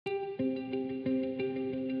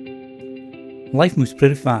Life moves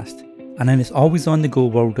pretty fast, and in this always on the go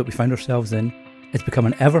world that we find ourselves in, it's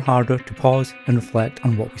becoming ever harder to pause and reflect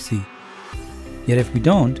on what we see. Yet if we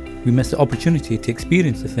don't, we miss the opportunity to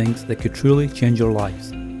experience the things that could truly change our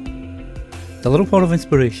lives. The Little Pot of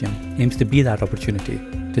Inspiration aims to be that opportunity,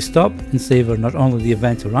 to stop and savour not only the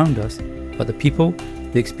events around us, but the people,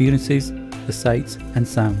 the experiences, the sights and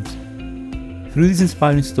sounds. Through these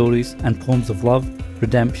inspiring stories and poems of love,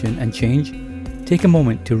 redemption and change, take a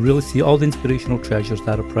moment to really see all the inspirational treasures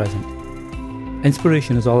that are present.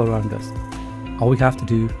 Inspiration is all around us. All we have to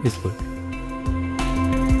do is look.